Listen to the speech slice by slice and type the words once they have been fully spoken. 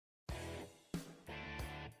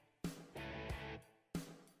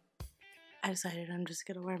I decided I'm just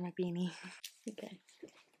gonna wear my beanie. Okay.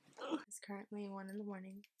 It's currently 1 in the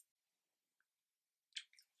morning.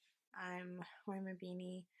 I'm wearing my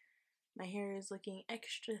beanie. My hair is looking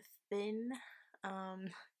extra thin.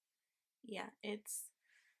 Yeah, it's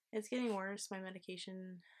getting worse. My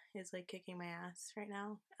medication is like kicking my ass right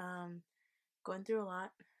now. Going through a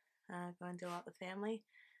lot. Going through a lot with family.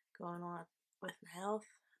 Going a lot with my health.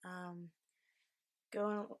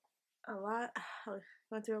 Going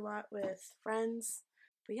through a lot with friends.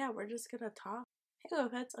 But yeah, we're just gonna talk. Hey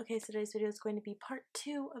webheads. Okay, so today's video is going to be part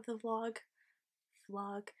 2 of the vlog.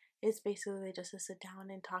 It's basically just to sit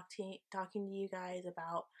down and talking to you guys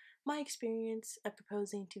about my experience of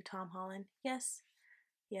proposing to Tom Holland. Yes,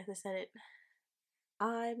 I said it.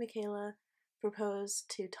 I, Mikayla,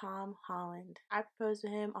 proposed to Tom Holland. I proposed to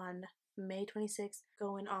him on May 26th,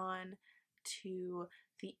 going on to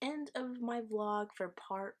the end of my vlog for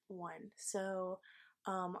part 1. So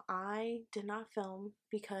I did not film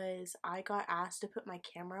because I got asked to put my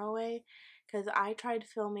camera away, because I tried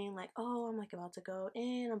filming like, oh, I'm like about to go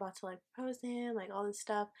in, I'm about to like propose to him, like all this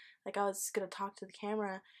stuff, like I was gonna talk to the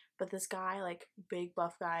camera, but this guy, like big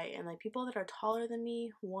buff guy, and like people that are taller than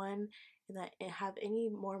me, and that have any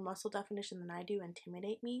more muscle definition than I do,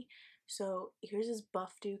 intimidate me. So here's this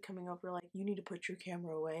buff dude coming over like, you need to put your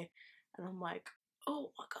camera away, and I'm like,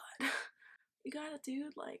 oh my god. You got it,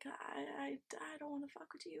 dude. Like, I don't want to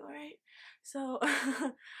fuck with you, alright? So,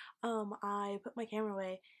 I put my camera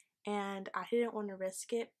away, and I didn't want to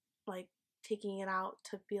risk it, like, taking it out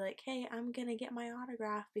to be like, hey, I'm gonna get my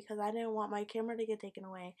autograph, because I didn't want my camera to get taken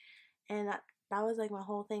away. And that was, like, my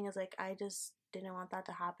whole thing, is, like, I just didn't want that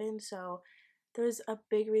to happen. So, there's a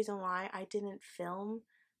big reason why I didn't film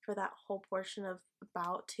for that whole portion of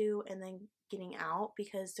about to and then getting out,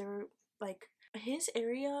 because there were, like, his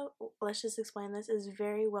area, let's just explain this, is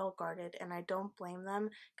very well guarded, and I don't blame them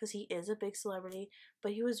because he is a big celebrity,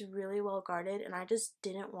 but he was really well guarded, and I just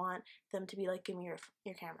didn't want them to be like, give me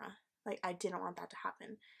your camera. Like, I didn't want that to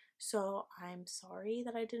happen. So I'm sorry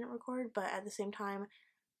that I didn't record, but at the same time,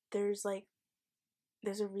 there's a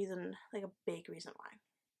reason, like a big reason why.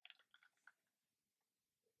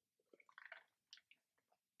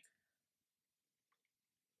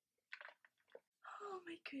 Oh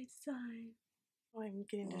my good son. Oh, I'm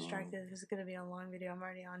getting distracted. This is gonna be a long video. I'm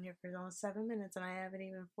already on here for almost 7 minutes and I haven't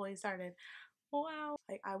even fully started. Wow.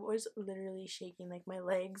 Like, I was literally shaking, like my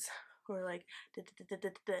legs were like da, da, da, da, da,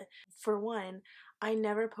 da. For one, I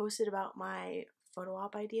never posted about my photo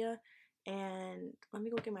op idea, and let me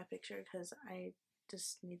go get my picture because I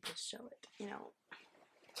just need to show it, you know.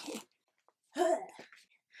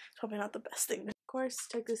 It's probably not the best thing. Of course,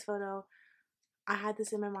 took this photo. I had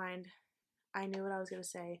this in my mind. I knew what I was gonna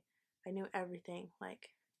say. I knew everything, like,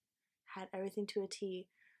 had everything to a T.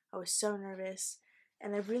 I was so nervous,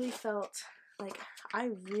 and I really felt like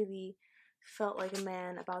a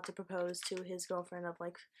man about to propose to his girlfriend of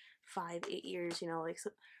like 5-8 years, you know,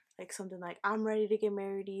 like something like, I'm ready to get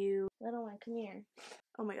married to you. Little one, come here.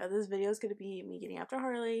 Oh my god, this video is gonna be me getting after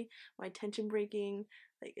Harley, my tension breaking.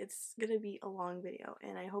 Like, it's gonna be a long video,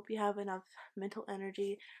 and I hope you have enough mental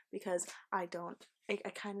energy, because I don't. I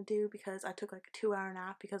kind of do, because I took like a 2-hour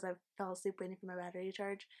nap because I fell asleep waiting for my battery to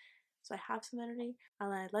charge. So I have some energy. And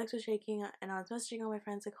my legs were shaking, and I was messaging all my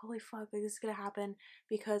friends like, holy fuck, like, this is gonna happen,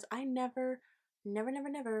 because I never,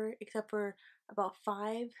 except for about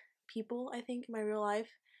 5 people, I think, in my real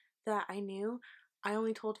life that I knew, I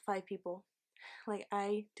only told 5 people. Like,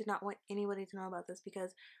 I did not want anybody to know about this,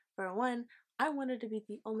 because for one, I wanted to be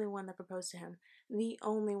the only one that proposed to him. The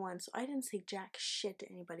only one. So I didn't say jack shit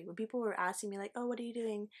to anybody. When people were asking me like, oh, what are you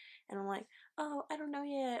doing? And I'm like, oh, I don't know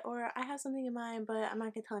yet, or I have something in mind, but I'm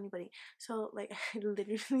not gonna tell anybody. So, like, I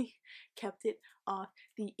literally kept it off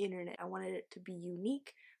the internet. I wanted it to be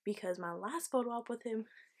unique, because my last photo op with him,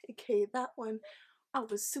 okay, that one, I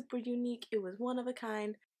was super unique. It was one of a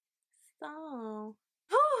kind. So,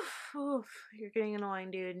 oof, you're getting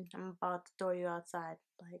annoying, dude. I'm about to throw you outside.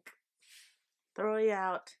 Like, throw you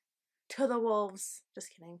out to the wolves. Just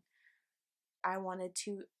kidding. I wanted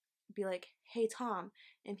to be like, hey, Tom.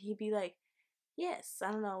 And he'd be like, yes.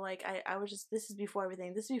 I don't know. Like, I was just, this is before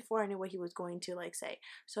everything. This is before I knew what he was going to, like, say.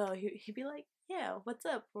 So he'd be like, yeah, what's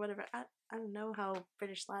up? Or whatever. I don't know how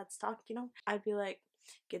British lads talk, you know? I'd be like,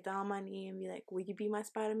 get down on my knee and be like, will you be my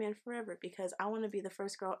Spider-Man forever? Because I want to be the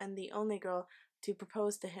first girl and the only girl to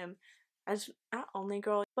propose to him. As not only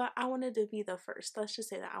girl, but I wanted to be the first. Let's just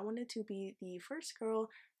say that I wanted to be the first girl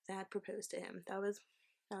that proposed to him. That was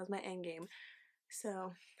my end game.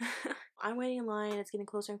 So I'm waiting in line. It's getting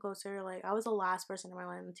closer and closer. Like, I was the last person in my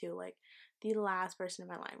line too. Like, the last person in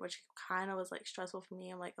my line, which kind of was like stressful for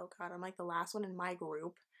me. I'm like, oh god, I'm like the last one in my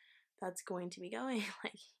group that's going to be going.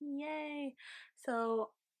 Like, yay. So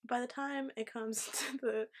by the time it comes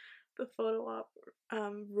to the photo op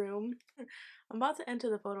room, I'm about to enter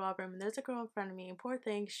the photo op room and there's a girl in front of me, and poor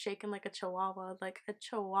thing, shaking like a chihuahua, like a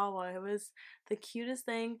chihuahua. It was the cutest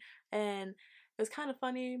thing, and it was kind of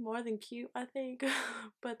funny, more than cute, I think.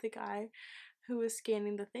 But the guy who was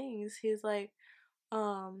scanning the things, he's like,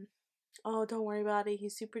 oh, don't worry about it,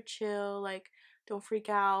 he's super chill, like, don't freak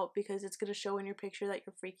out because it's gonna show in your picture that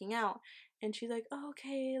you're freaking out. And she's like, oh,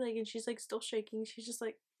 okay, like, and she's like still shaking. She's just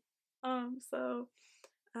like, so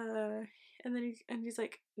and then he's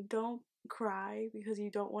like, don't cry because you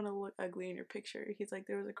don't want to look ugly in your picture. He's like,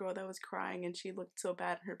 there was a girl that was crying and she looked so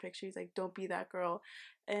bad in her picture. He's like, don't be that girl.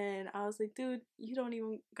 And I was like, dude, you don't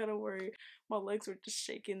even gotta worry, my legs were just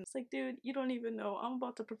shaking. It's like, dude, you don't even know, I'm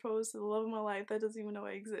about to propose to the love of my life that doesn't even know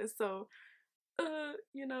I exist. So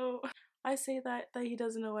you know, I say that he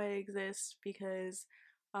doesn't know I exist because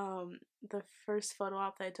the first photo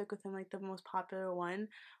op that I took with him, like the most popular one,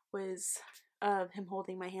 was of him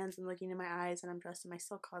holding my hands and looking in my eyes, and I'm dressed in my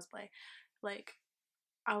silk cosplay. Like,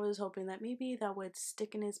 I was hoping that maybe that would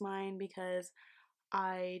stick in his mind because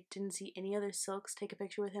I didn't see any other silks take a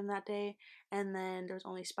picture with him that day, and then there was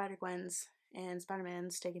only Spider-Gwen's and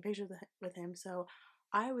Spider-Man's taking pictures with him, so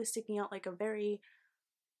I was sticking out like a very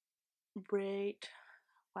bright,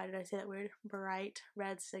 why did I say that weird? Bright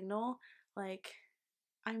red signal. Like,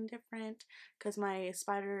 I'm different because my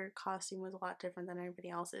spider costume was a lot different than everybody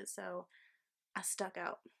else's, so I stuck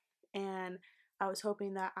out. And I was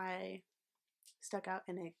hoping that I stuck out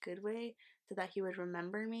in a good way so that he would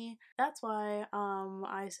remember me. That's why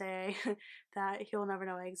I say that he'll never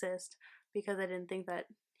know I exist, because I didn't think that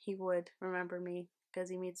he would remember me because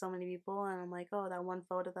he meets so many people, and I'm like, oh, that one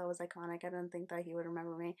photo that was iconic, I didn't think that he would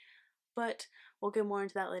remember me. But we'll get more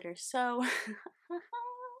into that later. So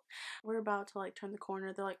we're about to like turn the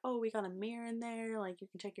corner. They're like, oh, we got a mirror in there, like you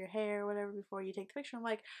can check your hair or whatever before you take the picture. I'm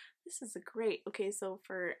like, this is great. Okay, so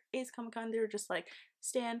for Ace Comic Con, they were just like,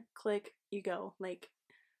 stand, click, you go. Like,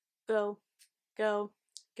 go, go,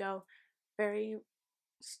 go. Very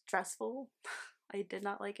stressful. I did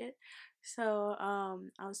not like it. So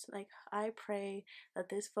I was like, I pray that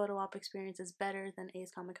this photo op experience is better than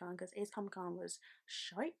Ace Comic Con, because Ace Comic Con was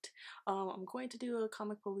shite. I'm going to do a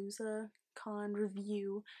Comicpalooza con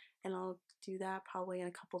review, and I'll do that probably in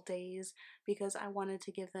a couple days, because I wanted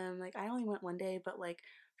to give them, like, I only went one day, but like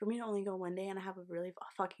for me to only go one day and I have a really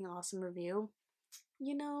fucking awesome review,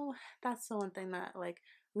 you know, that's the one thing that like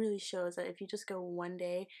really shows that if you just go one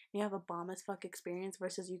day and you have a bomb as fuck experience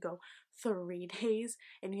versus you go 3 days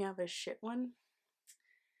and you have a shit one,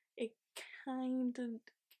 it kind of,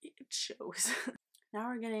 it shows. Now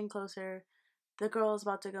we're getting closer. The girl is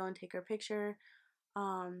about to go and take her picture,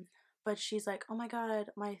 but she's like, oh my god,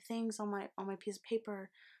 my things on my piece of paper,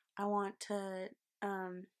 I want to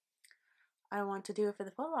do it for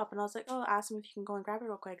the photo op. And I was like, oh, ask them if you can go and grab it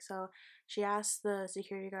real quick. So she asked the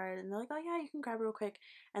security guard, and they're like, oh yeah, you can grab it real quick.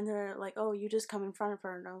 And they're like, oh, you just come in front of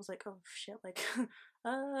her. And I was like, oh shit, like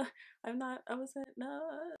I wasn't, no,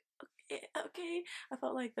 okay. I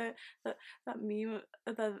felt like that meme,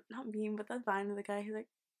 that, not meme, but that Vine of the guy, he's like,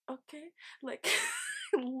 okay, like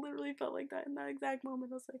literally felt like that in that exact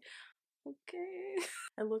moment. I was like, okay.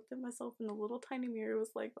 I looked at myself in the little tiny mirror, was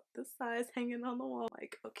like this size, hanging on the wall,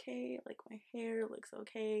 like, okay, like my hair looks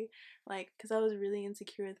okay, like, because I was really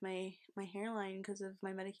insecure with my hairline because of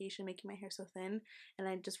my medication making my hair so thin, and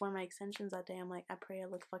I just wore my extensions that day. I'm like, I pray I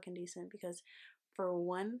look fucking decent, because for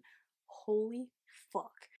one, holy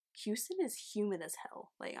fuck, Houston is humid as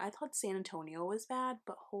hell. Like, I thought San Antonio was bad,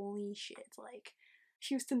 but holy shit, like,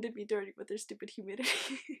 Houston did me dirty with their stupid humidity.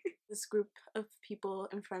 This group of people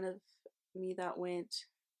in front of me that went,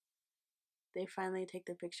 they finally take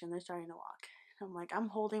their picture and they're starting to walk. I'm like, I'm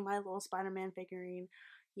holding my little Spider-Man figurine.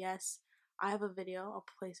 Yes, I have a video, I'll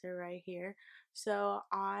place it right here. So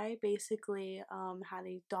I basically had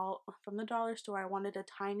a doll from the dollar store. I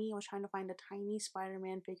was trying to find a tiny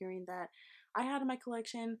Spider-Man figurine that I had in my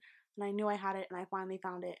collection, and I knew I had it, and I finally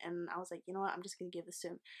found it, and I was like, you know what, I'm just gonna give this to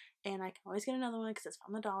him, and I can always get another one because it's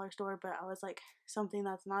from the dollar store, but I was like, something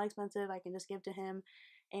that's not expensive, I can just give to him.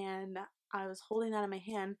 And I was holding that in my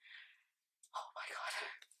hand. Oh my god,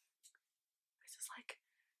 this is like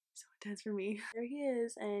so intense for me. There he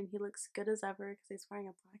is, and he looks good as ever because he's wearing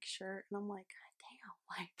a black shirt, and I'm like,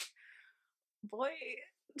 damn, like, boy,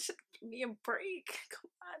 just give me a break,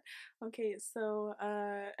 come on. Okay, so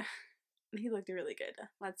he looked really good.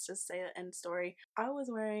 Let's just say the end story. I was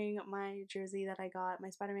wearing my jersey that I got, my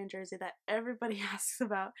Spider-Man jersey that everybody asks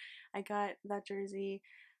about. I got that jersey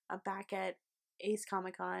back at Ace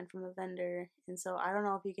Comic Con from a vendor, and so I don't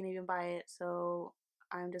know if you can even buy it, so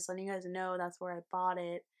I'm just letting you guys know that's where I bought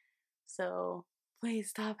it. So please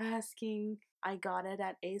stop asking. I got it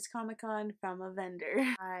at Ace Comic-Con from a vendor.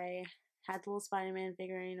 I had the little Spider-Man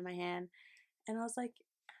figurine in my hand, and I was like,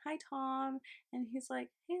 hi Tom, and he's like,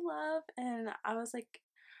 hey love, and I was like,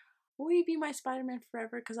 will you be my Spider-Man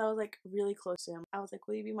forever? Because I was like really close to him. I was like,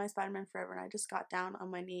 will you be my Spider-Man forever? And I just got down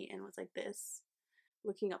on my knee and was like this,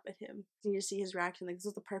 looking up at him. And you see his reaction, like this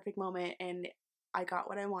was the perfect moment, and I got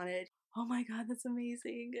what I wanted. Oh my god, that's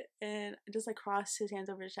amazing. And I just like crossed his hands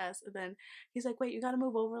over his chest, and then he's like, wait, you gotta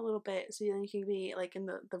move over a little bit so then you can be like in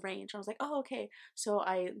the range. I was like, oh okay. So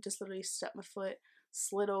I just literally stepped my foot,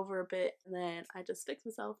 slid over a bit, and then I just fixed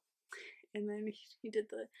myself. And then he did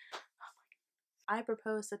the, I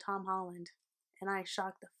proposed to Tom Holland, and I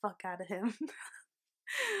shocked the fuck out of him.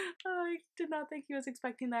 I did not think he was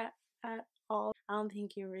expecting that at all. I don't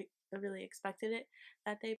think he really expected it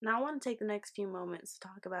that day. Now I want to take the next few moments to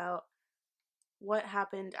talk about what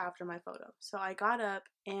happened after my photo. So I got up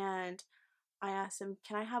and I asked him,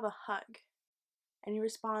 can I have a hug? And he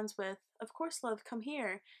responds with, of course love, come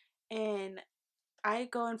here. And I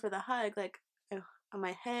go in for the hug, like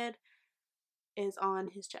my head is on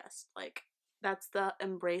his chest. Like that's the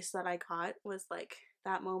embrace that I got, was like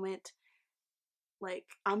that moment. Like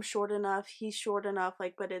I'm short enough, he's short enough,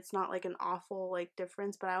 like, but it's not like an awful like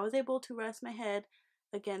difference, but I was able to rest my head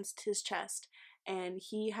against his chest, and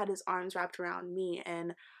he had his arms wrapped around me,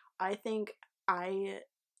 and I think I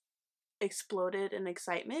exploded in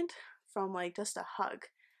excitement from like just a hug.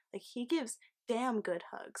 Like he gives damn good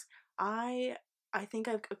hugs. I think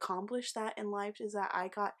I've accomplished that in life, is that I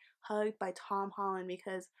got hugged by Tom Holland,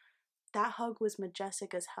 because that hug was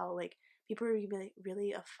majestic as hell. Like people would be like,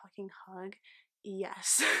 really, a fucking hug?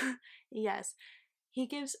 Yes. Yes. He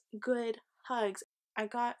gives good hugs. I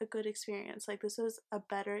got a good experience. Like this was a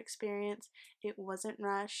better experience. It wasn't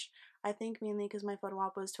rushed. I think mainly because my photo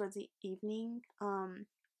op was towards the evening.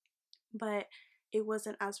 But it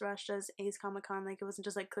wasn't as rushed as Ace Comic Con. Like it wasn't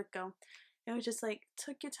just like click go. It was just like,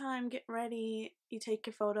 took your time, get ready, you take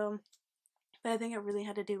your photo. But I think it really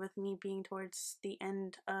had to do with me being towards the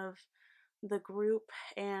end of the group,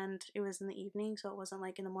 and it was in the evening, so it wasn't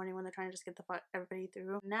like in the morning when they're trying to just get everybody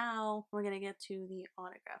through. Now we're gonna get to the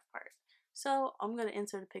autograph part. So I'm gonna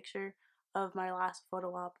insert a picture of my last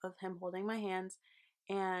photo op of him holding my hands,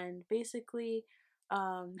 and basically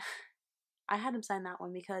I had him sign that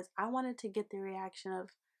one because I wanted to get the reaction of,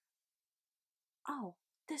 oh,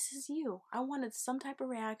 this is you. I wanted some type of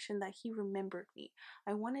reaction that he remembered me.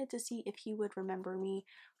 I wanted to see if he would remember me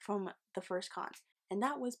from the first con. And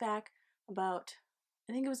that was back about,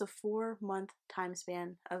 I think it was a 4-month time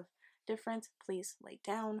span of difference. Please lay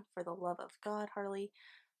down, for the love of God, Harley.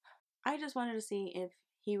 I just wanted to see if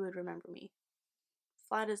he would remember me.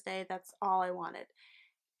 Flat as day, that's all I wanted.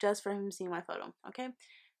 Just for him to see my photo, okay?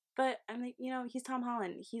 But I'm like, you know, he's Tom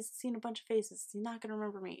Holland. He's seen a bunch of faces. He's not gonna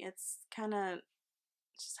remember me. It's kind of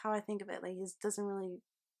just how I think of it. Like he doesn't really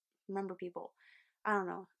remember people. I don't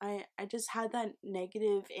know. I just had that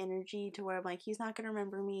negative energy to where I'm like, he's not gonna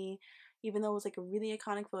remember me, even though it was like a really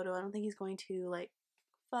iconic photo. I don't think he's going to. Like,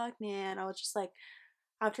 fuck man. I was just like,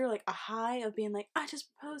 after like a high of being like, I just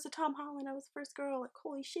proposed to Tom Holland, I was the first girl, like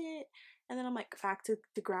holy shit. And then I'm like back to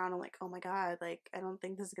the ground. I'm like, oh my god, like I don't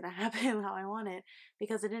think this is gonna happen how I want it,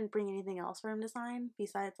 because I didn't bring anything else for him to sign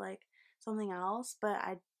besides like something else, but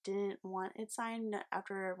I didn't want it signed.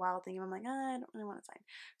 After a while thinking, I'm like, I don't really want it signed.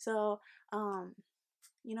 So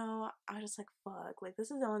you know, I was just like, fuck, like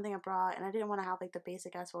this is the only thing I brought, and I didn't want to have like the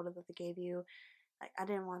basic ass photo that they gave you. Like I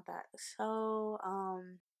didn't want that. So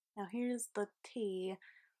now here's the tea.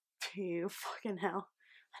 Phew, fucking hell.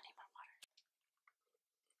 I need more water.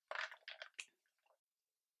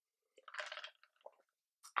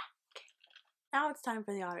 Okay. Now it's time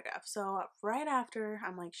for the autograph. So right after,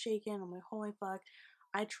 I'm like shaking. I'm like, holy fuck.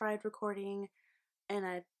 I tried recording and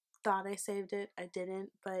I thought I saved it. I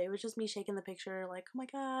didn't, but it was just me shaking the picture like, oh my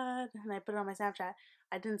god. And I put it on my Snapchat.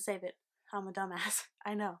 I didn't save it. I'm a dumbass.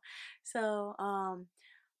 I know. So,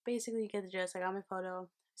 basically you get the gist. I got my photo.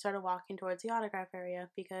 Started walking towards the autograph area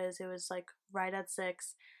because it was like right at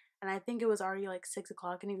 6, and I think it was already like 6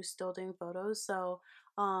 o'clock and he was still doing photos. So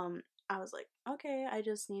I was like, okay, I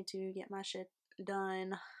just need to get my shit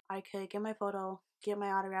done. I could get my photo, get my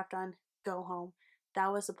autograph done, go home.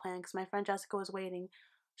 That was the plan, because my friend Jessica was waiting.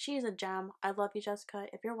 She's a gem. I love you, Jessica.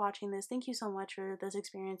 If you're watching this, thank you so much for this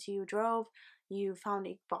experience. You drove, you found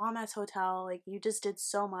a bomb ass hotel, like you just did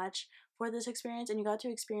so much for this experience, and you got to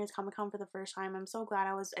experience Comic-Con for the first time. I'm so glad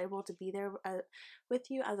I was able to be there with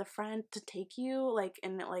you as a friend, to take you, like,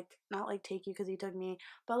 and like, not like take you because you took me,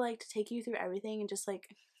 but like to take you through everything, and just like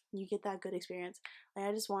you get that good experience. Like,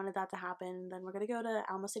 I just wanted that to happen. Then we're gonna go to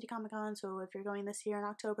Alamo City Comic Con, so if you're going this year in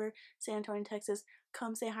October, San Antonio, Texas,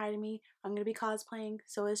 come say hi to me. I'm gonna be cosplaying,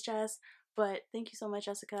 so is Jess. But thank you so much,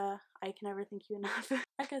 Jessica. I can never thank you enough.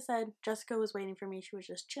 Like I said, Jessica was waiting for me. She was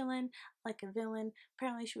just chilling like a villain.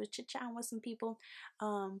 Apparently she was chit-chatting with some people.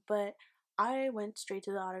 But I went straight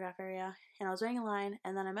to the autograph area and I was waiting in line,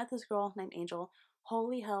 and then I met this girl named Angel.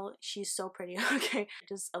 Holy hell, she's so pretty. Okay,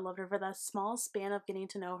 I loved her for that small span of getting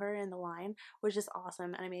to know her in the line was just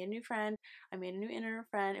awesome. And I made a new friend. I made a new internet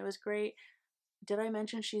friend. It was great. Did I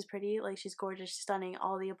mention she's pretty? Like, she's gorgeous, stunning,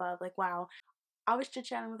 all the above. Like, wow. I was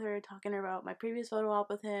chit-chatting with her, talking to her about my previous photo op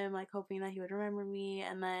with him, like hoping that he would remember me,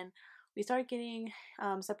 and then we started getting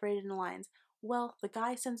separated in the lines. Well, the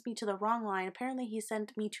guy sends me to the wrong line. Apparently he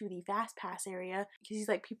sent me to the fast pass area because he's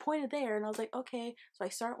like, he pointed there, and I was like, okay. So I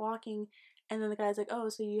start walking, and then the guy's like, oh,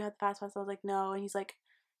 so you had the fast pass? I was like, no. And he's like,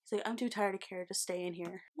 I'm too tired to care, just stay in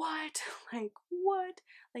here. What? Like, what?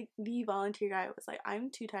 Like, the volunteer guy was like, I'm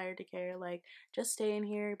too tired to care, like, just stay in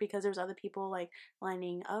here, because there's other people like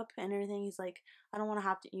lining up and everything. He's like, I don't want to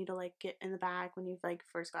have you to like get in the back when you like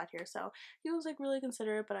first got here. So he was like really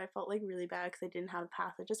considerate, but I felt like really bad because I didn't have the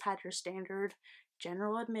pass. I just had your standard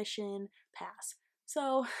general admission pass.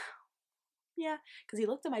 So yeah, because he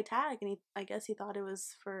looked at my tag and I guess he thought it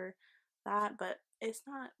was for that, but it's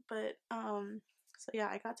not. But so yeah,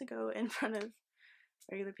 I got to go in front of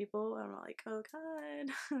regular people. I'm like, oh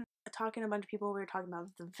god. Talking to a bunch of people, we were talking about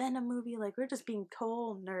the Venom movie. Like, we are just being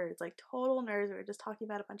total nerds, like total nerds. We were just talking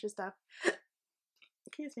about a bunch of stuff.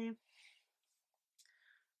 Excuse me.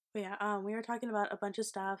 But yeah, we were talking about a bunch of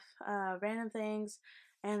stuff, random things,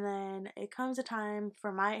 and then it comes a time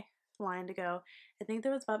for my line to go. I think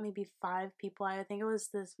there was about maybe 5 people. I think it was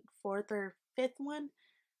this 4th or 5th one.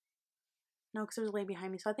 No, because there was a lady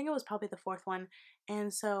behind me, so I think it was probably the 4th one.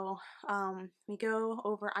 And so we go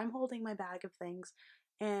over. I'm holding my bag of things,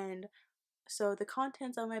 and so the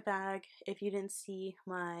contents of my bag, if you didn't see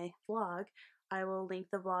my vlog, I will link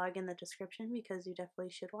the vlog in the description because you definitely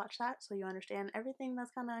should watch that so you understand everything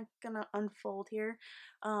that's kind of gonna unfold here.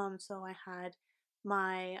 So I had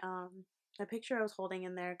my a picture I was holding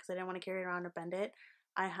in there because I didn't want to carry it around or bend it.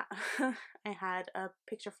 I had a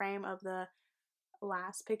picture frame of the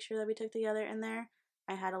last picture that we took together in there.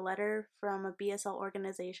 I had a letter from a BSL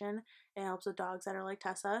organization. It helps with dogs that are like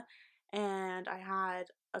Tessa. And I had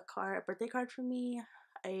a birthday card from me,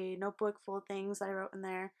 a notebook full of things that I wrote in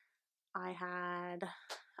there. I had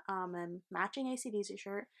a matching AC/DC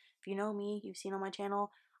shirt. If you know me, you've seen on my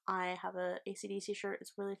channel, I have a AC/DC shirt.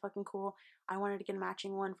 It's really fucking cool. I wanted to get a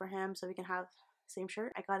matching one for him so we can have the same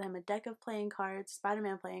shirt. I got him a deck of playing cards,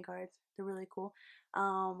 Spider-Man playing cards. They're really cool.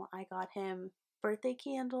 I got him birthday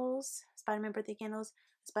candles, Spider-Man birthday candles,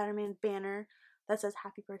 Spider-Man banner that says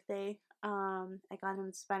happy birthday. I got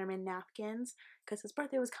him Spider-Man napkins because his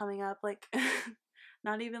birthday was coming up, like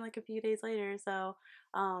not even like a few days later. So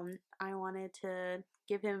I wanted to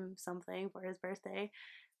give him something for his birthday.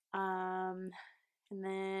 And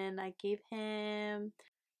then I gave him,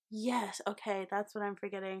 yes, okay, that's what I'm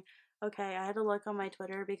forgetting. Okay, I had to look on my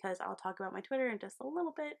Twitter because I'll talk about my Twitter in just a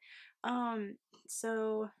little bit.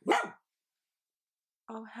 So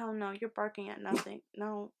oh hell no, you're barking at nothing.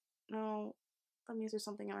 No, no. That means there's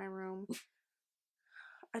something in my room.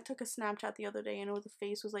 I took a Snapchat the other day and the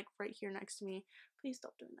face was like right here next to me. Please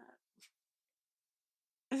stop doing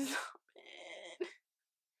that. Stop it.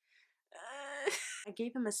 I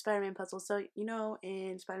gave him a Spider-Man puzzle. So, you know,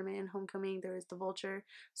 in Spider-Man Homecoming, there is the Vulture.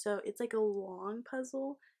 So it's like a long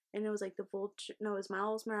puzzle. And it was like the Vulture, no, it was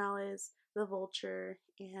Miles Morales, the Vulture,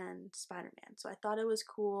 and Spider-Man. So I thought it was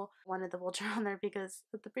cool. I wanted the Vulture on there because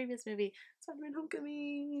of the previous movie, Spider-Man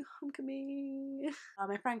Homecoming.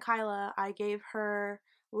 My friend Kyla, I gave her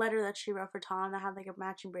a letter that she wrote for Tom that had like a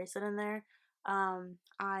matching bracelet in there.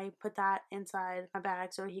 I put that inside my bag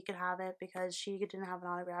so he could have it because she didn't have an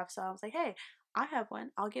autograph. So I was like, hey, I have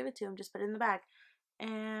one. I'll give it to him. Just put it in the bag.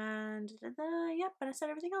 And yeah, but I said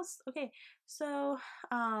everything else. Okay, so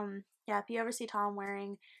yeah, if you ever see Tom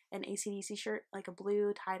wearing an AC/DC shirt, like a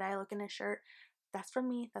blue tie-dye looking shirt, that's from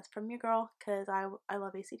me. That's from your girl, because I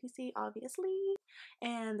love AC/DC, obviously.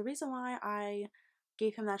 And the reason why I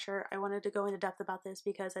gave him that shirt, I wanted to go into depth about this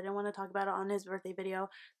because I didn't want to talk about it on his birthday video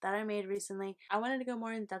that I made recently. I wanted to go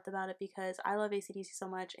more in depth about it because I love AC/DC so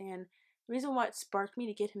much, and the reason why it sparked me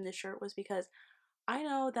to get him this shirt was because I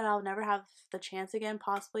know that I'll never have the chance again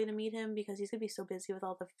possibly to meet him because he's gonna be so busy with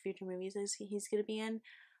all the future movies he's gonna be in.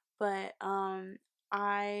 But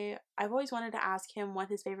I've always wanted to ask him what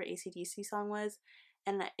his favorite AC/DC song was,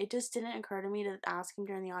 and it just didn't occur to me to ask him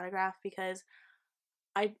during the autograph because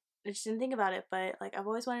I just didn't think about it. But like, I've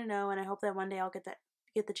always wanted to know, and I hope that one day I'll get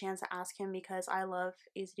get the chance to ask him because I love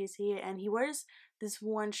AC/DC, and he wears this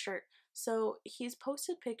one shirt. So he's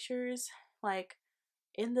posted pictures like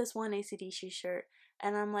in this one AC/DC shirt,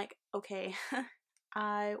 and I'm like, okay,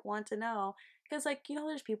 I want to know, because like, you know,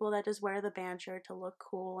 there's people that just wear the band shirt to look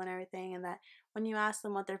cool and everything, and that when you ask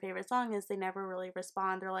them what their favorite song is, they never really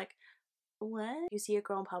respond. They're like, what? You see a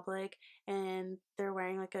girl in public and they're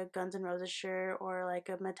wearing like a Guns N' Roses shirt or like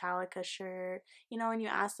a Metallica shirt, you know, and you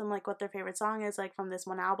ask them like what their favorite song is like from this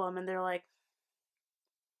one album, and they're like,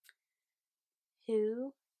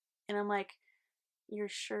 who? And I'm like, your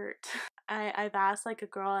shirt. I've asked like a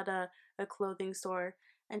girl at a clothing store,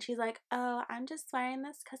 and she's like, oh, I'm just wearing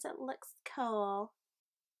this because it looks cool.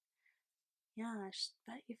 Yeah, I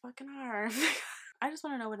bet you fucking are. I just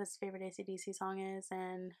want to know what his favorite AC/DC song is,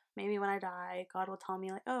 and maybe when I die, God will tell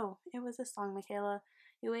me like, oh, it was this song, Mikayla.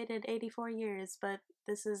 You waited 84 years, but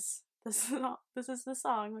this is not, this is the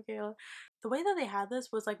song, Mikayla. The way that they had this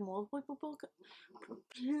was like multiple people,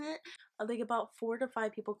 like about 4 to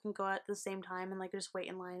 5 people can go at the same time and like just wait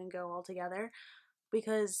in line and go all together,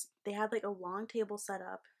 because they had like a long table set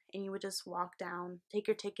up, and you would just walk down, take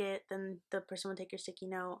your ticket, then the person would take your sticky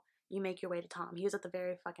note, you make your way to Tom. He was at the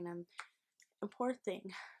very fucking end. And poor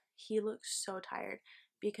thing, he looked so tired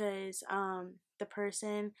because the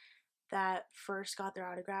person that first got their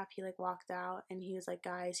autograph, he like walked out and he was like,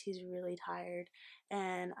 guys, he's really tired.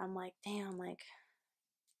 And I'm like, damn, like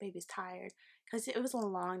baby's tired, because it was a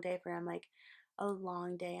long day for him, like a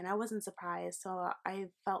long day, and I wasn't surprised. So I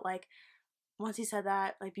felt like once he said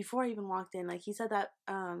that, like before I even walked in, like he said that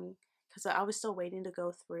because I was still waiting to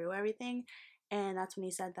go through everything, and that's when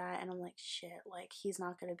he said that, and I'm like, shit, like he's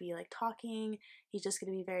not gonna be like talking, he's just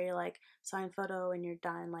gonna be very like sign photo and you're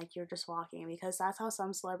done, like you're just walking, because that's how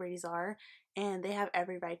some celebrities are, and they have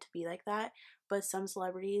every right to be like that. But some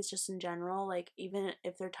celebrities just in general, like even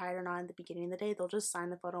if they're tired or not at the beginning of the day, they'll just sign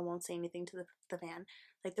the photo and won't say anything to the fan.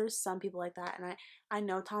 Like there's some people like that, and I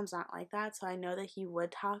know Tom's not like that, so I know that he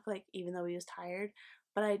would talk, like even though he was tired.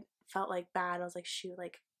 But I felt like bad. I was like, shoot,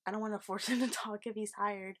 like I don't want to force him to talk if he's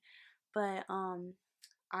tired. But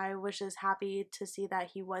I was just happy to see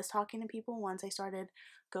that he was talking to people once I started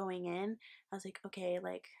going in. I was like, okay,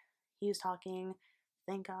 like he was talking,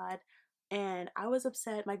 thank God. And I was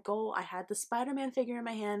upset. My goal, I had the Spider-Man figure in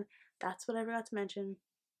my hand. That's what I forgot to mention.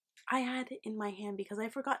 I had it in my hand because I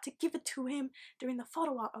forgot to give it to him during the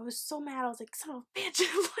photo op. I was so mad. I was like, son of a bitch.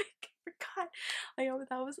 Like, I forgot. Like,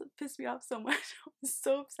 that was pissed me off so much. I was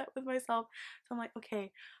so upset with myself. So I'm like,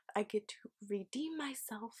 okay, I get to redeem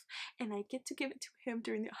myself and I get to give it to him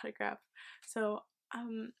during the autograph. So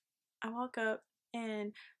I walk up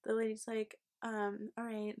and the lady's like, all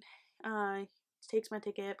right, takes my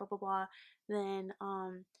ticket, blah blah blah. Then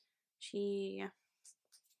she,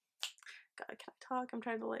 God, can I talk? I'm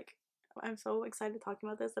trying to like, I'm so excited talking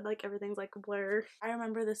about this that like everything's like a blur. I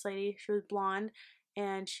remember this lady, she was blonde,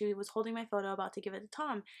 and she was holding my photo about to give it to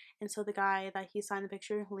Tom. And so the guy that he signed the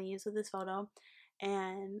picture leaves with this photo,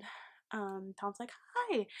 and Tom's like,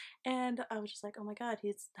 hi. And I was just like, oh my god,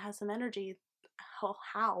 he has some energy.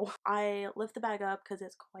 How? I lift the bag up because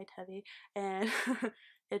it's quite heavy, and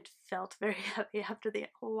it felt very heavy after the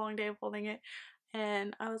long day of holding it.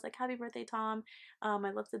 And I was like, happy birthday, Tom. I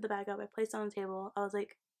lifted the bag up, I placed it on the table. I was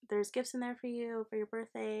like, there's gifts in there for you for your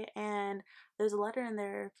birthday, and there's a letter in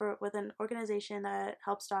there for with an organization that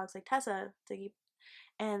helps dogs like Tessa to keep.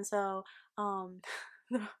 And so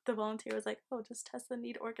the volunteer was like, oh, does Tessa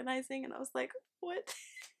need organizing? And I was like, what?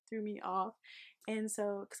 Threw me off. And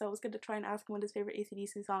so because I was going to try and ask him what his favorite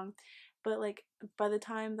AC/DC song, but like by the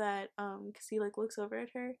time that because he like looks over at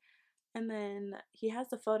her, and then he has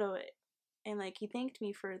the photo, and like he thanked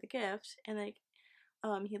me for the gift, and like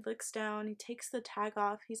he looks down, he takes the tag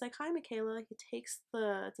off, he's like, hi Mikayla. He takes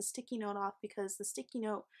the sticky note off because the sticky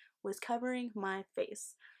note was covering my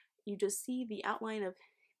face. You just see the outline of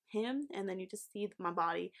him, and then you just see my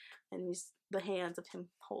body and the hands of him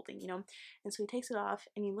holding, you know. And so he takes it off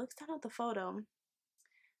and he looks down at the photo, and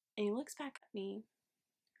he looks back at me,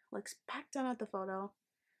 looks back down at the photo,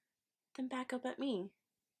 then back up at me.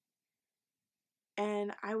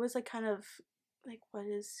 And I was like, kind of like, what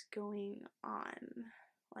is going on?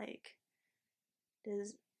 Like,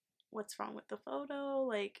 what's wrong with the photo?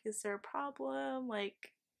 Like, is there a problem?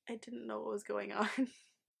 Like, I didn't know what was going on.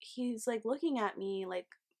 He's like looking at me, like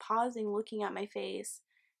pausing, looking at my face,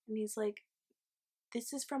 and he's like,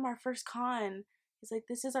 this is from our first con. He's like,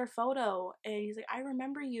 this is our photo. And he's like, I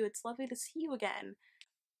remember you. It's lovely to see you again.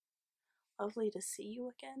 Lovely to see you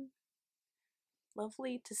again?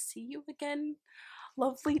 Lovely to see you again?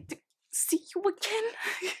 Lovely to see you again?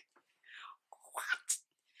 What?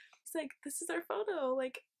 He's like, this is our photo.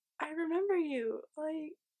 Like, I remember you.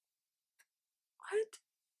 Like, what?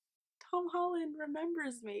 Tom Holland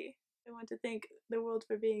remembers me. I want to thank the world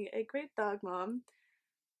for being a great dog mom,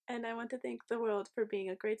 and I want to thank the world for being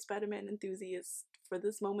a great Spider-Man enthusiast for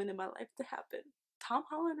this moment in my life to happen. Tom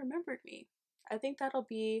Holland remembered me. I think that'll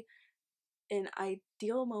be an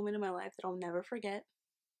ideal moment in my life that I'll never forget.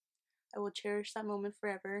 I will cherish that moment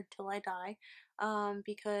forever till I die,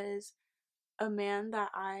 because a man that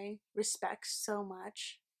I respect so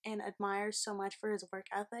much and admire so much for his work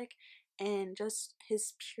ethic and just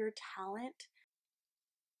his pure talent.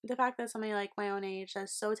 The fact that somebody like my own age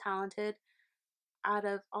that's so talented, out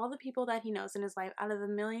of all the people that he knows in his life, out of the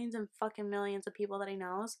millions and fucking millions of people that he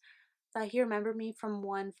knows, that he remembered me from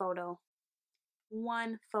one photo.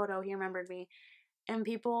 One photo he remembered me. And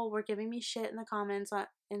people were giving me shit in the comments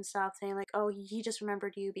and stuff, saying like, oh, he just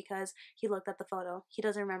remembered you because he looked at the photo. He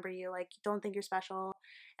doesn't remember you. Like, don't think you're special.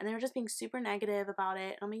 And they were just being super negative about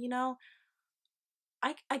it. And I'm like, you know,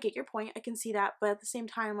 I get your point. I can see that. But at the same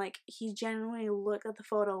time, like, he genuinely looked at the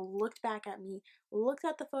photo, looked back at me, looked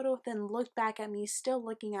at the photo, then looked back at me, still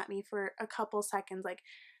looking at me for a couple seconds. Like,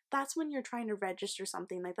 that's when you're trying to register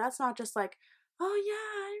something. Like, that's not just like, oh yeah,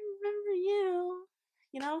 I remember you.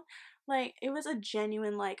 You know? Like, it was a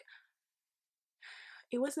genuine, like,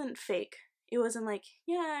 it wasn't fake. It wasn't like,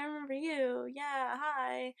 yeah, I remember you. Yeah,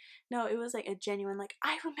 hi. No, it was like a genuine, like,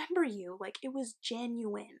 I remember you. Like, it was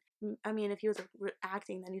genuine. I mean, if he was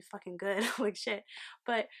acting, then he's fucking good. Like, shit.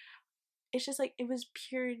 But it's just like, it was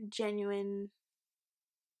pure, genuine,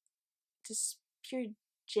 just pure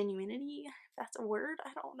genuinity. If that's a word, I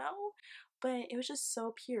don't know. But it was just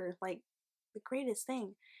so pure. Like, the greatest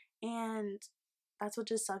thing. And that's what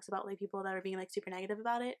just sucks about like people that are being like super negative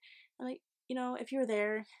about it. And like, you know, if you were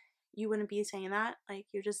there, you wouldn't be saying that. Like,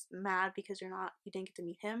 you're just mad because you didn't get to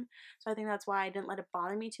meet him. So I think that's why I didn't let it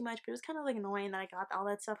bother me too much. But it was kind of like annoying that I got all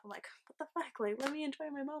that stuff. I'm like, what the fuck? Like, let me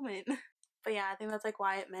enjoy my moment. But yeah, I think that's like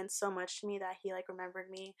why it meant so much to me that he like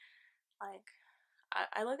remembered me. Like,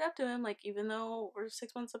 I look up to him, like, even though we're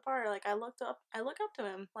 6 months apart, like, I look up to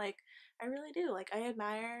him, like, I really do, like, I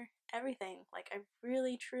admire everything, like, I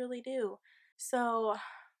really, truly do. So,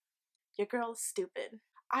 your girl's stupid.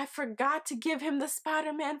 I forgot to give him the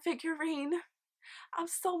Spider-Man figurine. I'm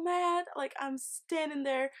so mad. Like, I'm standing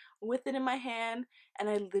there with it in my hand, and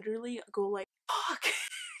I literally go like, fuck.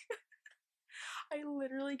 I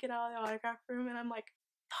literally get out of the autograph room, and I'm like,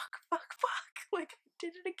 fuck. Like, I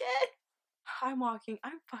did it again. I'm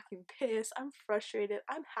fucking pissed. I'm frustrated.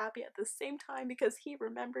 I'm happy at the same time because he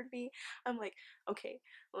remembered me. I'm like, okay,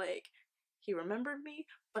 like, he remembered me,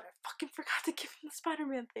 but I fucking forgot to give him the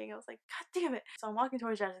Spider-Man thing. I was like, god damn it. So I'm walking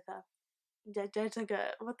towards Jessica.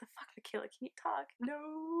 Jessica, what the fuck, Mikayla? Can you talk?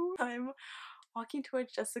 No. I'm walking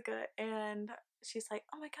towards Jessica and she's like,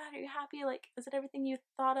 oh my god, are you happy? Like, is it everything you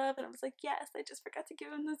thought of? And I was like, yes, I just forgot to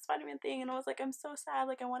give him the Spider-Man thing. And I was like, I'm so sad.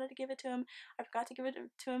 Like, I wanted to give it to him. I forgot to give it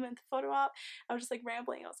to him in the photo op. I was just like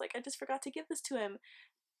rambling. I was like, I just forgot to give this to him.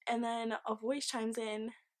 And then a voice chimes in,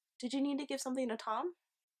 did you need to give something to Tom?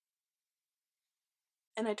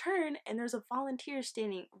 And I turn and there's a volunteer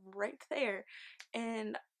standing right there.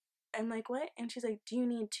 And I'm like, what? And she's like, do you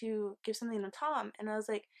need to give something to Tom? And I was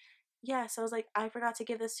like, yes. I was like, I forgot to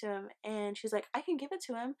give this to him. And she's like, I can give it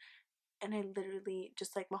to him. And I literally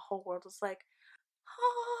just like, my whole world was like,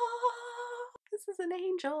 oh, this is an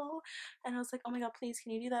angel. And I was like, oh my god, please,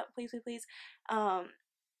 can you do that? Please, please, please.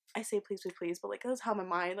 I say please, please, please, but like that was how my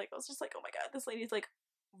mind, like, I was just like, oh my god, this lady's like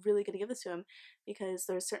really gonna give this to him, because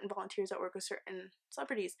there's certain volunteers that work with certain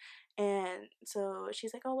celebrities. And so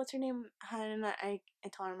she's like, oh, what's your name, hun? And I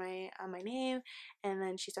tell her my name, and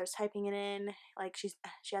then she starts typing it in, like she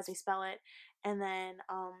has me spell it. And then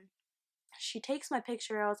she takes my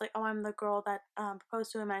picture. I was like, oh, I'm the girl that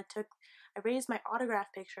proposed to him. And I raised my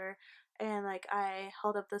autograph picture, and like I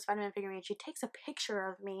held up the Spider-Man figurine. She takes a picture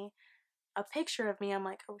of me. I'm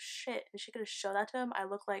like, oh shit, is she gonna show that to him? I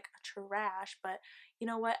look like a trash, but you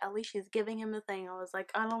know what? At least she's giving him the thing. I was like,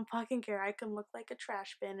 I don't fucking care. I can look like a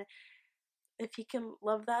trash bin. If he can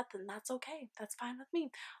love that, then that's okay. That's fine with me.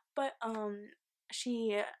 But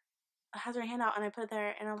she has her hand out, and I put it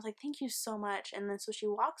there, and I was like, thank you so much. And then so she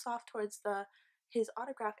walks off towards his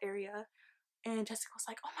autograph area, and Jessica was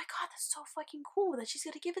like, oh my god, that's so fucking cool that she's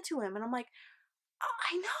gonna give it to him. And I'm like,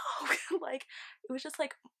 I know. Like, it was just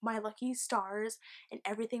like my lucky stars, and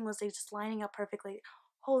everything was like just lining up perfectly.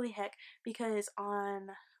 Holy heck. Because on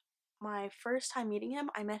my first time meeting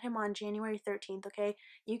him, I met him on January 13th, okay?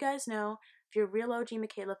 You guys know, if you're real OG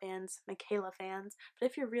Mikayla fans, but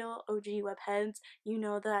if you're real OG webheads, you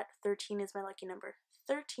know that 13 is my lucky number.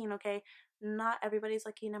 13, okay? not everybody's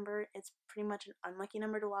lucky number. It's pretty much an unlucky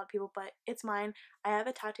number to a lot of people, but it's mine. I have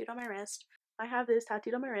it tattooed on my wrist. I have this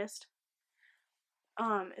tattooed on my wrist.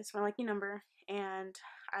 It's my lucky number, and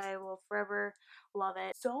I will forever love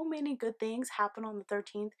it. So many good things happen on the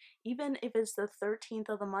 13th. Even if it's the 13th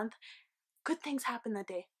of the month, good things happen that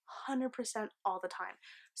day, 100% all the time.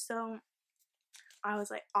 So I was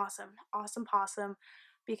like, awesome, awesome possum,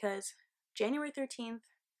 because January 13th,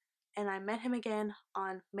 and I met him again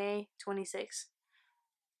on May 26th.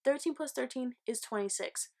 13 plus 13 is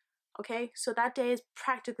 26. Okay, so that day is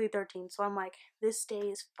practically 13. So I'm like, this day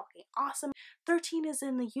is fucking awesome. 13 is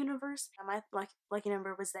in the universe, and my lucky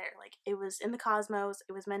number was there. Like, it was in the cosmos.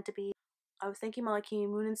 It was meant to be. I was thanking my lucky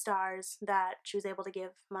moon and stars that she was able to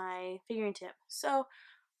give my figurine to him. So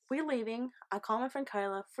we're leaving. I call my friend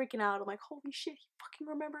Kyla, freaking out. I'm like, holy shit, he fucking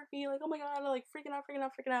remembered me. Like, oh my god, I'm like freaking out, freaking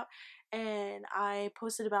out, freaking out. And I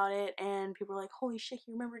posted about it, and people were like, holy shit,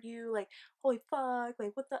 he remembered you. Like, holy fuck,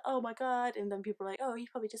 like, what the, oh my god. And then people were like, oh, he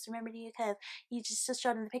probably just remembered you because he just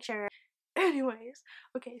showed in the picture. Anyways,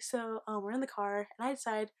 okay, so we're in the car, and I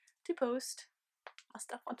decide to post my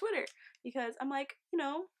stuff on Twitter because I'm like, you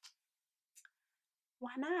know,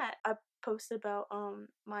 why not? I posted about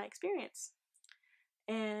my experience.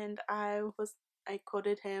 And I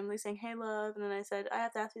quoted him like saying, hey love, and then I said, I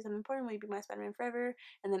have to ask you something important, will you be my Spider-Man forever?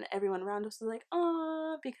 And then everyone around us was like,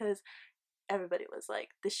 oh, because everybody was like,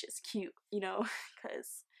 this shit's cute, you know,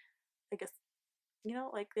 because I guess, you know,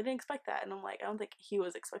 like they didn't expect that. And I'm like, I don't think he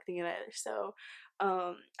was expecting it either. So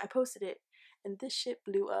I posted it, and this shit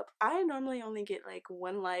blew up. I normally only get like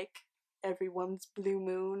one like every once blue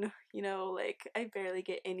moon, you know, like I barely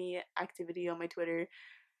get any activity on my Twitter.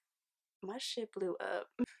 My shit blew up.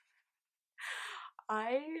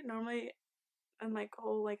 I normally am like,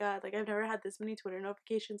 oh my god, like I've never had this many Twitter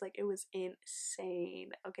notifications. Like, it was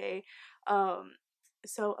insane. Okay,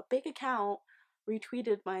 so a big account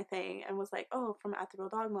retweeted my thing and was like, oh, from at the real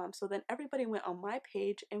dog mom. So then everybody went on my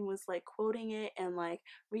page and was like quoting it and like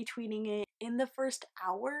retweeting it. In the first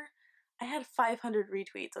hour I had 500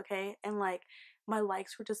 retweets. Okay, and like my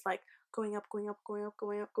likes were just like going up, going up, going up,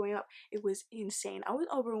 going up, going up. It was insane. I was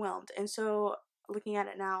overwhelmed. And so looking at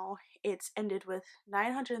it now, it's ended with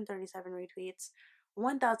 937 retweets,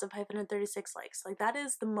 1,536 likes. Like, that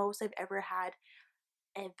is the most I've ever had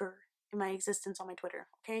ever in my existence on my Twitter.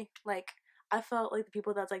 Okay, like I felt like the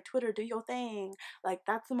people that's like, Twitter, do your thing. Like,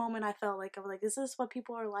 that's the moment I felt like I was like, is this what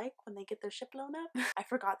people are like when they get their shit blown up? I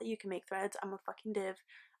forgot that you can make threads. I'm a fucking div.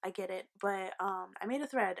 I get it. But I made a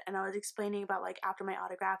thread, and I was explaining about like after my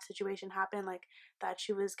autograph situation happened, like that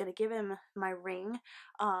she was gonna give him my ring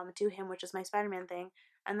to him, which is my Spider-Man thing.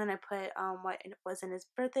 And then I put what it was in his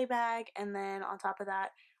birthday bag, and then on top of that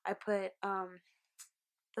I put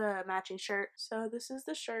the matching shirt. So this is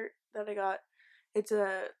the shirt that I got. It's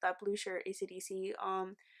that blue shirt, AC/DC.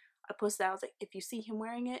 I posted that. I was like, if you see him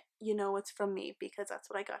wearing it, you know it's from me, because that's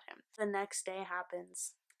what I got him. The next day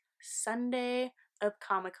happens. Sunday of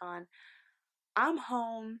Comic-Con. I'm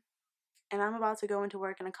home, and I'm about to go into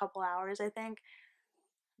work in a couple hours, I think.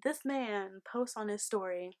 This man posts on his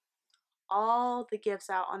story all the gifts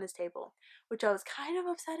out on his table, which I was kind of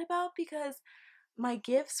upset about because my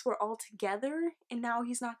gifts were all together, and now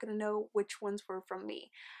he's not gonna know which ones were from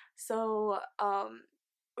me. So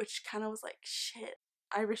which kind of was like, shit.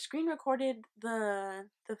 I screen recorded the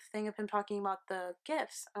thing of him talking about the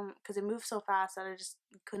gifts because it moved so fast that I just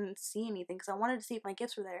couldn't see anything, because I wanted to see if my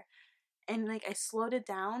gifts were there. And like I slowed it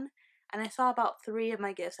down, and I saw about 3 of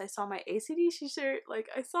my gifts. I saw my AC/DC shirt, like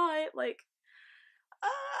I saw it, like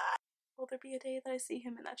ah, will there be a day that I see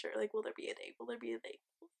him in that shirt? Like, will there be a day? Will there be a day?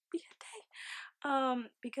 Will there be a day?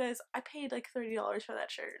 Because I paid like $30 for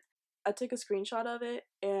that shirt. I took a screenshot of it,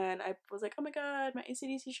 and I was like, oh my god, my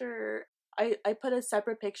AC/DC shirt. I put a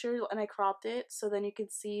separate picture, and I cropped it so then you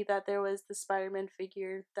could see that there was the Spider-Man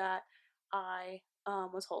figure that I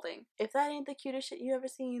was holding. If that ain't the cutest shit you ever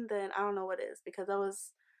seen, then I don't know what is, because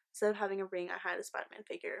instead of having a ring, I had a Spider-Man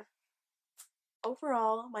figure.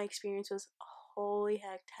 Overall, my experience was holy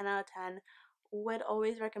heck, 10 out of 10. Would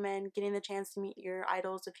always recommend getting the chance to meet your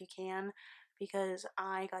idols if you can, because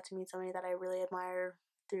I got to meet somebody that I really admire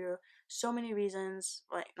through so many reasons.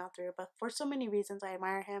 Like, not through, but for so many reasons I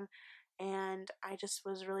admire him, and I just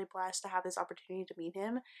was really blessed to have this opportunity to meet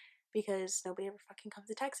him, because nobody ever fucking comes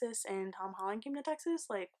to Texas, and Tom Holland came to Texas.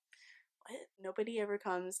 Like, what? Nobody ever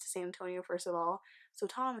comes to San Antonio, first of all. So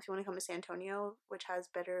Tom, if you want to come to San Antonio, which has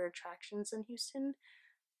better attractions than Houston,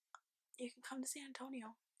 you can come to San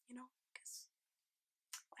Antonio, you know, because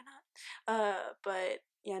why not? But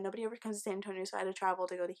yeah, nobody ever comes to San Antonio, so I had to travel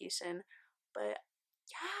to go to Houston. But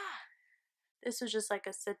yeah, this was just like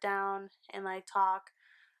a sit down and like talk.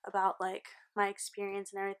 about like my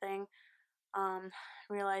experience and everything.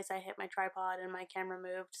 Realized I hit my tripod and my camera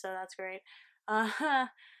moved, so that's great. Uh,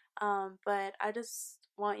 but I just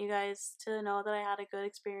want you guys to know that I had a good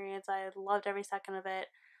experience. I loved every second of it.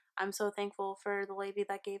 I'm so thankful for the lady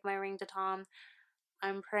that gave my ring to Tom.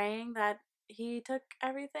 I'm praying that he took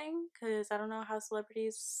everything, because I don't know how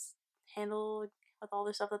celebrities handle with all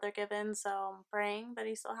the stuff that they're given, so I'm praying that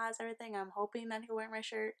he still has everything. I'm hoping that he'll wear my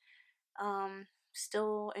shirt.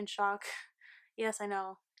 Still in shock. Yes, I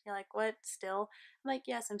know. You're like, what? Still? I'm like,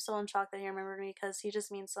 yes, I'm still in shock that he remembered me, because he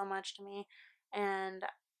just means so much to me. And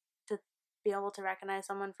to be able to recognize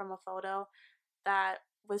someone from a photo that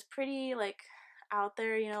was pretty, like, out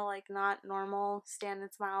there, you know, like, not normal stand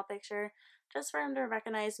and smile picture, just for him to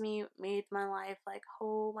recognize me made my life like,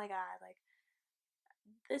 oh my god, like,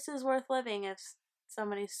 this is worth living if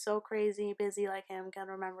somebody so crazy busy like him can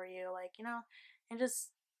remember you, like, you know, and just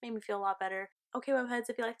made me feel a lot better. Okay, webheads,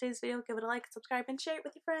 if you liked today's video, give it a like, subscribe, and share it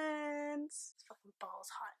with your friends. It's fucking balls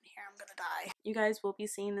hot in here, I'm gonna die. You guys will be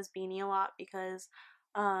seeing this beanie a lot because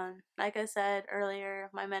like I said earlier,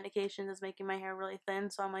 my medication is making my hair really thin,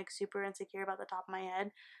 so I'm like super insecure about the top of my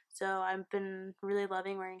head. So I've been really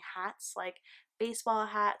loving wearing hats, like baseball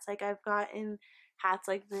hats. Like I've gotten hats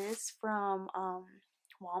like this from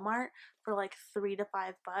Walmart for like $3 to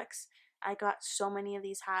 $5. I got so many of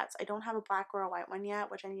these hats. I don't have a black or a white one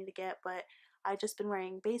yet, which I need to get, but I've just been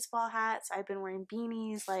wearing baseball hats. I've been wearing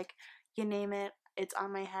beanies, like you name it, it's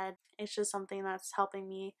on my head. It's just something that's helping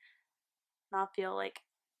me not feel like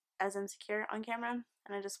as insecure on camera,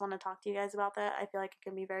 and I just want to talk to you guys about that. I feel like I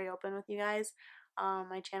can be very open with you guys.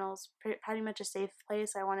 My channel's pretty much a safe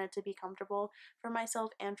place. I want it to be comfortable for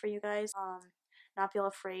myself and for you guys. Not feel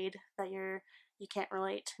afraid that you can't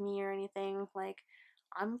relate to me or anything. Like,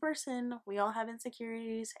 I'm a person, we all have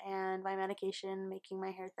insecurities, and my medication making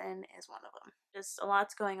my hair thin is one of them. Just a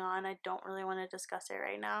lot's going on. I don't really want to discuss it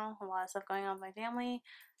right now. A lot of stuff going on with my family.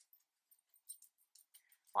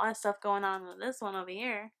 A lot of stuff going on with this one over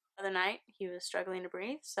here. The other night, he was struggling to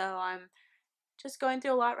breathe, so I'm just going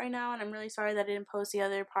through a lot right now, and I'm really sorry that I didn't post the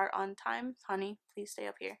other part on time. Honey, please stay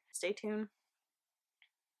up here. Stay tuned.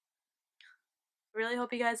 Really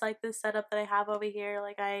hope you guys like this setup that I have over here.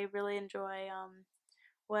 Like, I really enjoy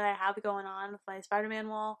what I have going on with my Spider-Man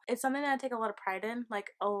wall. It's something that I take a lot of pride in,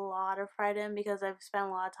 like a lot of pride in, because I've spent a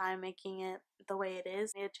lot of time making it the way it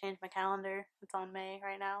is. I need to change my calendar. It's on May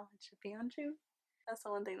right now. It should be on June. That's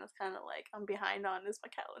the one thing that's kind of like I'm behind on, is my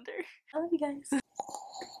calendar. I love you guys.